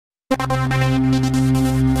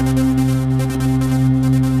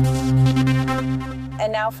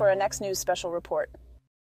now for our next news special report.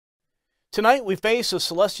 Tonight we face a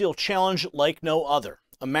celestial challenge like no other.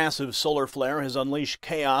 A massive solar flare has unleashed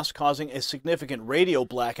chaos, causing a significant radio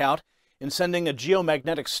blackout and sending a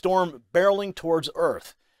geomagnetic storm barreling towards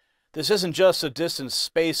Earth. This isn't just a distant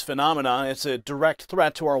space phenomenon, it's a direct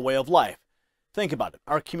threat to our way of life. Think about it.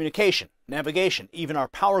 Our communication, navigation, even our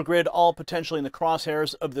power grid, all potentially in the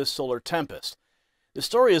crosshairs of this solar tempest. The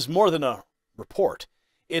story is more than a report.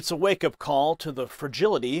 It's a wake-up call to the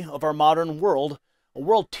fragility of our modern world, a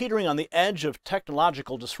world teetering on the edge of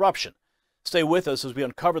technological disruption. Stay with us as we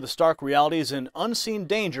uncover the stark realities and unseen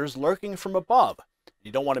dangers lurking from above.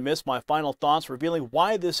 You don't want to miss my final thoughts revealing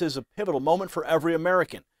why this is a pivotal moment for every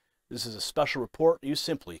American. This is a special report you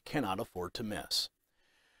simply cannot afford to miss.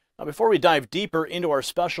 Now, before we dive deeper into our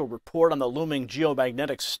special report on the looming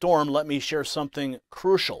geomagnetic storm, let me share something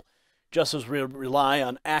crucial. Just as we rely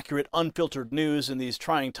on accurate, unfiltered news in these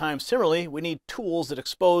trying times, similarly, we need tools that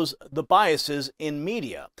expose the biases in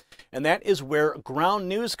media. And that is where Ground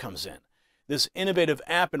News comes in. This innovative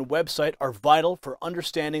app and website are vital for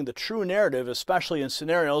understanding the true narrative, especially in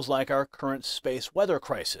scenarios like our current space weather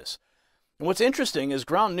crisis. And what's interesting is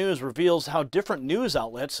Ground News reveals how different news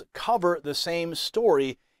outlets cover the same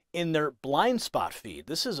story in their blind spot feed.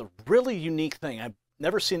 This is a really unique thing. I've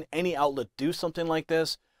never seen any outlet do something like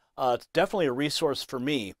this. It's definitely a resource for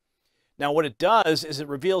me. Now, what it does is it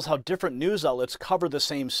reveals how different news outlets cover the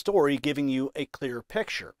same story, giving you a clear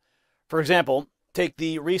picture. For example, take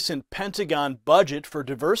the recent Pentagon budget for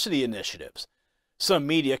diversity initiatives. Some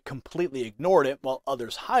media completely ignored it while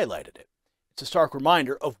others highlighted it. It's a stark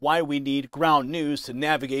reminder of why we need Ground News to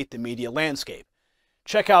navigate the media landscape.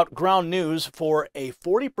 Check out Ground News for a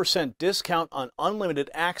 40% discount on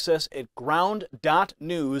unlimited access at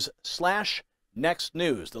ground.news/next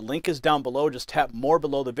news. The link is down below. Just tap more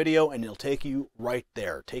below the video and it'll take you right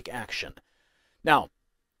there. Take action. Now,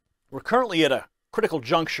 we're currently at a critical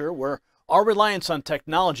juncture where our reliance on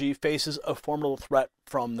technology faces a formidable threat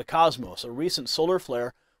from the cosmos. A recent solar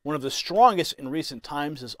flare, one of the strongest in recent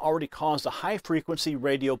times, has already caused a high-frequency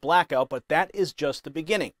radio blackout, but that is just the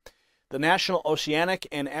beginning. The National Oceanic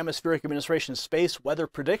and Atmospheric Administration Space Weather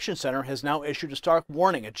Prediction Center has now issued a stark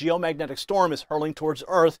warning. A geomagnetic storm is hurling towards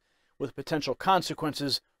Earth with potential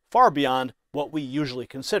consequences far beyond what we usually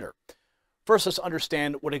consider. First, let's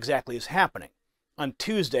understand what exactly is happening. On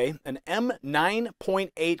Tuesday, an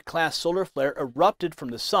M9.8 class solar flare erupted from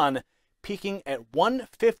the sun, peaking at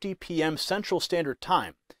 1:50 p.m. Central Standard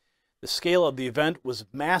Time. The scale of the event was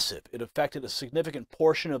massive. It affected a significant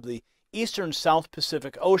portion of the eastern South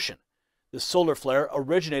Pacific Ocean. The solar flare,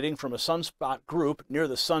 originating from a sunspot group near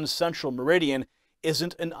the sun's central meridian,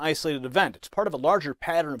 isn't an isolated event. It's part of a larger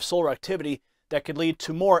pattern of solar activity that could lead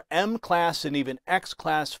to more M-class and even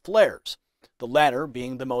X-class flares, the latter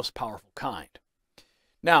being the most powerful kind.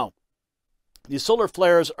 Now, these solar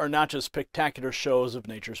flares are not just spectacular shows of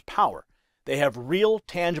nature's power. They have real,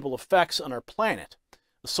 tangible effects on our planet.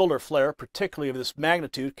 A solar flare, particularly of this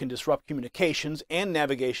magnitude, can disrupt communications and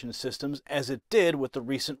navigation systems, as it did with the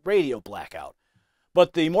recent radio blackout.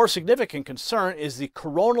 But the more significant concern is the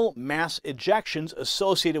coronal mass ejections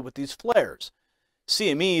associated with these flares.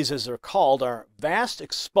 CMEs, as they're called, are vast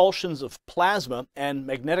expulsions of plasma and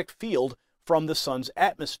magnetic field from the sun's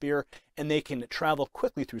atmosphere, and they can travel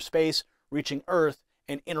quickly through space, reaching Earth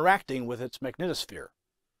and interacting with its magnetosphere.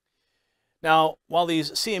 Now, while these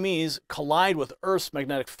CMEs collide with Earth's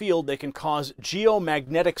magnetic field, they can cause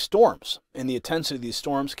geomagnetic storms, and the intensity of these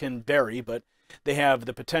storms can vary, but they have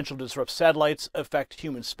the potential to disrupt satellites, affect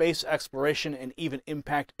human space exploration, and even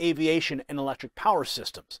impact aviation and electric power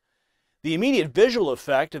systems. The immediate visual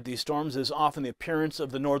effect of these storms is often the appearance of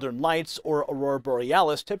the northern lights or aurora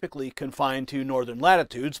borealis, typically confined to northern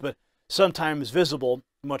latitudes, but sometimes visible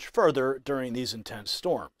much further during these intense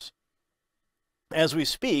storms. As we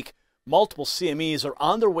speak, multiple CMEs are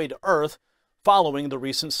on their way to Earth following the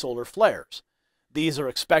recent solar flares. These are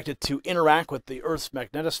expected to interact with the Earth's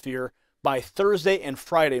magnetosphere by Thursday and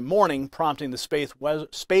Friday morning, prompting the Space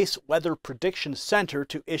Weather Prediction Center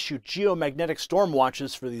to issue geomagnetic storm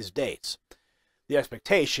watches for these dates. The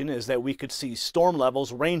expectation is that we could see storm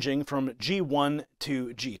levels ranging from G1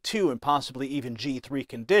 to G2 and possibly even G3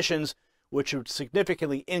 conditions, which would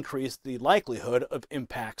significantly increase the likelihood of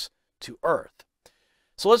impacts to Earth.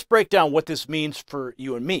 So let's break down what this means for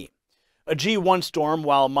you and me. A G1 storm,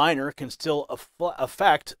 while minor, can still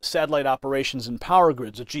affect satellite operations and power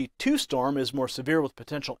grids. A G2 storm is more severe, with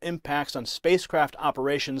potential impacts on spacecraft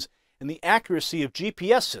operations and the accuracy of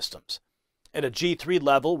GPS systems. At a G3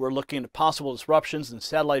 level, we're looking at possible disruptions in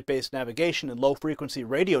satellite-based navigation and low-frequency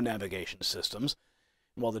radio navigation systems.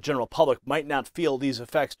 And while the general public might not feel these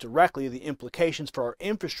effects directly, the implications for our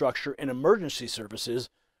infrastructure and emergency services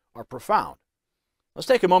are profound. Let's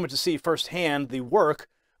take a moment to see firsthand the work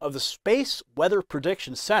of the Space Weather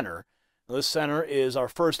Prediction Center. Now, this center is our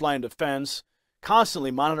first line of defense,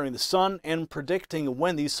 constantly monitoring the sun and predicting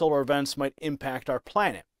when these solar events might impact our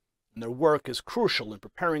planet. And their work is crucial in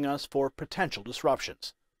preparing us for potential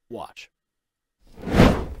disruptions. Watch.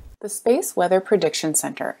 The Space Weather Prediction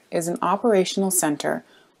Center is an operational center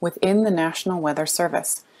within the National Weather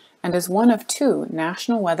Service and is one of 2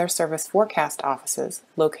 National Weather Service forecast offices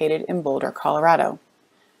located in Boulder, Colorado.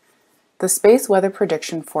 The Space Weather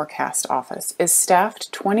Prediction Forecast Office is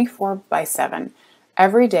staffed 24/7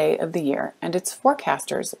 every day of the year, and its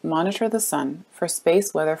forecasters monitor the sun for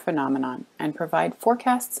space weather phenomenon and provide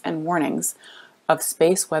forecasts and warnings of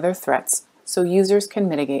space weather threats so users can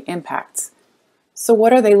mitigate impacts. So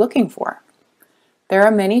what are they looking for? There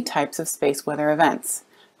are many types of space weather events.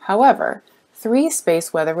 However, 3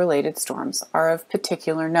 space weather-related storms are of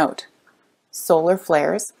particular note: solar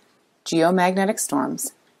flares, geomagnetic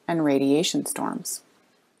storms, and radiation storms.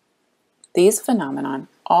 These phenomenon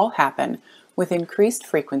all happen with increased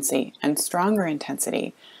frequency and stronger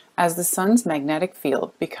intensity as the sun's magnetic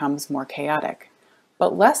field becomes more chaotic,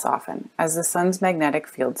 but less often as the sun's magnetic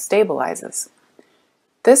field stabilizes.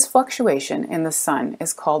 This fluctuation in the sun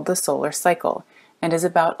is called the solar cycle and is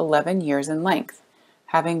about 11 years in length,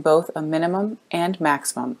 having both a minimum and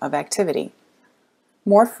maximum of activity.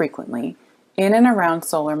 More frequently, in and around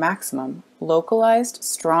solar maximum, localized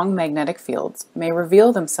strong magnetic fields may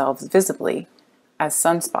reveal themselves visibly as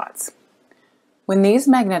sunspots. When these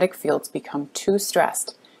magnetic fields become too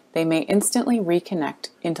stressed, they may instantly reconnect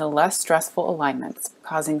into less stressful alignments,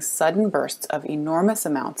 causing sudden bursts of enormous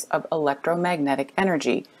amounts of electromagnetic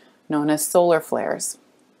energy, known as solar flares.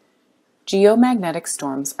 Geomagnetic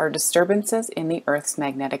storms are disturbances in the Earth's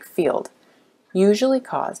magnetic field, usually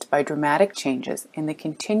caused by dramatic changes in the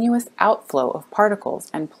continuous outflow of particles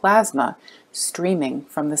and plasma streaming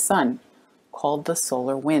from the sun, called the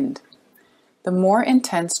solar wind. The more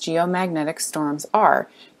intense geomagnetic storms are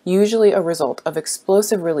usually a result of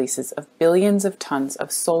explosive releases of billions of tons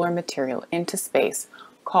of solar material into space,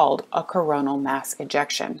 called a coronal mass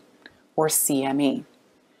ejection, or CME.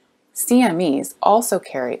 CMEs also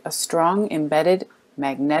carry a strong embedded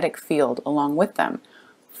magnetic field along with them,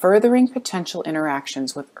 furthering potential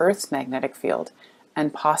interactions with Earth's magnetic field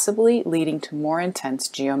and possibly leading to more intense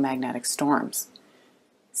geomagnetic storms.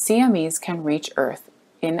 CMEs can reach Earth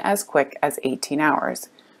in as quick as 18 hours,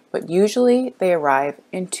 but usually they arrive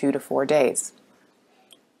in 2 to 4 days.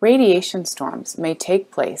 Radiation storms may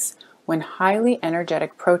take place when highly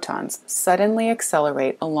energetic protons suddenly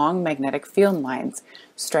accelerate along magnetic field lines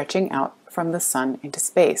stretching out from the sun into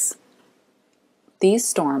space. These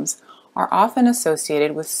storms are often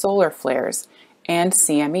associated with solar flares and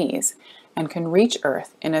CMEs and can reach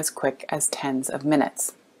Earth in as quick as tens of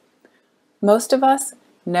minutes. Most of us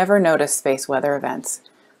never notice space weather events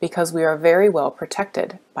because we are very well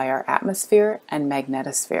protected by our atmosphere and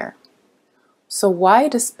magnetosphere. So why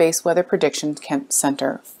does Space Weather Prediction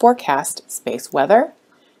Center forecast space weather?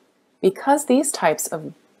 Because these types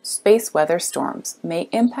of space weather storms may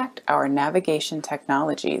impact our navigation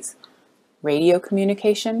technologies, radio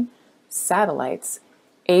communication, satellites,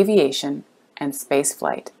 aviation, and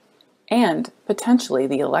spaceflight, and potentially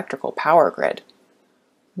the electrical power grid.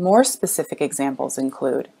 More specific examples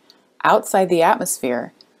include, outside the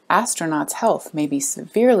atmosphere, astronauts' health may be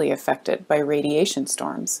severely affected by radiation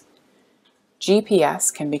storms.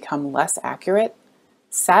 GPS can become less accurate.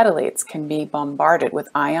 Satellites can be bombarded with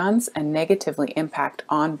ions and negatively impact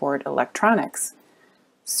onboard electronics.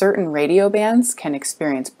 Certain radio bands can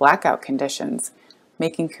experience blackout conditions,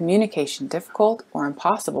 making communication difficult or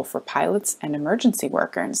impossible for pilots and emergency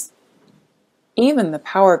workers. Even the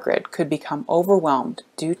power grid could become overwhelmed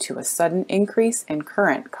due to a sudden increase in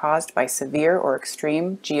current caused by severe or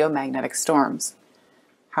extreme geomagnetic storms.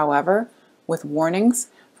 However, with warnings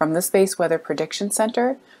from the Space Weather Prediction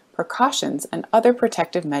Center, precautions and other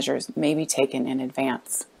protective measures may be taken in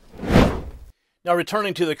advance. Now,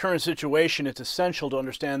 returning to the current situation, it's essential to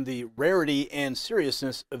understand the rarity and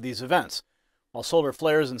seriousness of these events. While solar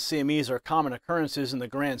flares and CMEs are common occurrences in the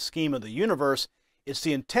grand scheme of the universe, it's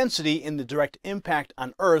the intensity and the direct impact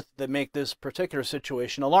on Earth that make this particular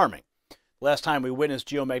situation alarming. The last time we witnessed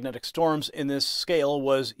geomagnetic storms in this scale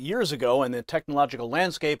was years ago, and the technological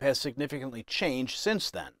landscape has significantly changed since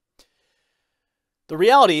then. The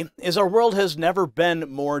reality is our world has never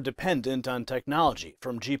been more dependent on technology.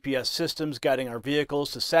 From GPS systems guiding our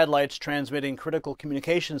vehicles to satellites transmitting critical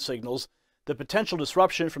communication signals, the potential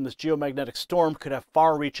disruption from this geomagnetic storm could have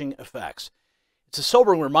far-reaching effects. It's a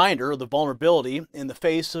sobering reminder of the vulnerability in the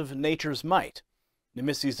face of nature's might.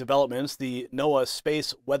 Amidst these developments, the NOAA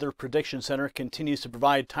Space Weather Prediction Center continues to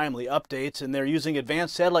provide timely updates, and they're using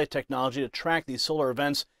advanced satellite technology to track these solar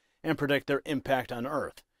events and predict their impact on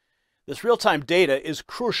Earth. This real-time data is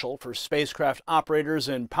crucial for spacecraft operators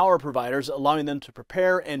and power providers, allowing them to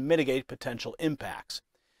prepare and mitigate potential impacts.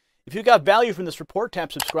 If you got value from this report,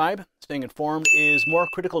 tap subscribe. Staying informed is more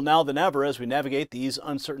critical now than ever as we navigate these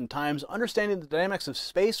uncertain times. Understanding the dynamics of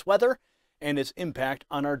space weather and its impact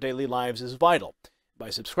on our daily lives is vital.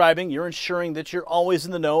 By subscribing, you're ensuring that you're always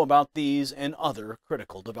in the know about these and other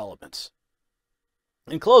critical developments.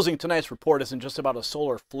 In closing, tonight's report isn't just about a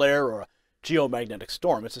solar flare or a geomagnetic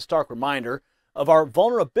storm. It's a stark reminder of our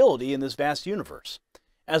vulnerability in this vast universe.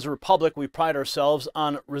 As a republic, we pride ourselves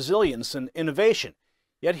on resilience and innovation.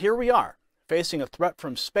 Yet here we are, facing a threat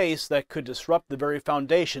from space that could disrupt the very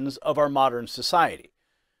foundations of our modern society.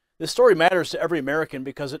 This story matters to every American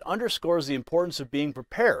because it underscores the importance of being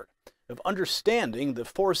prepared, of understanding the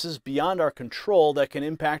forces beyond our control that can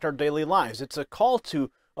impact our daily lives. It's a call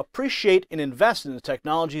to appreciate and invest in the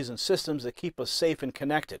technologies and systems that keep us safe and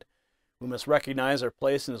connected. We must recognize our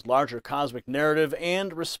place in this larger cosmic narrative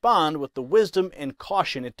and respond with the wisdom and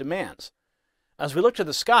caution it demands. As we look to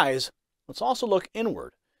the skies, let's also look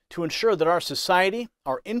inward to ensure that our society,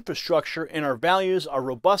 our infrastructure, and our values are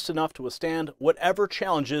robust enough to withstand whatever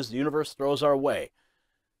challenges the universe throws our way.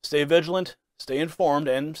 Stay vigilant, stay informed,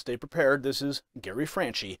 and stay prepared. This is Gary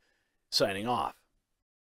Franchi signing off.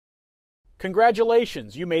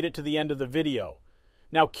 Congratulations, you made it to the end of the video.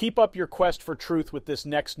 Now keep up your quest for truth with this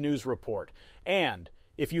next news report. And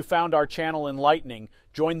if you found our channel enlightening,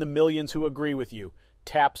 join the millions who agree with you.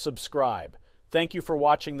 Tap subscribe. Thank you for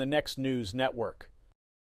watching the Next News Network.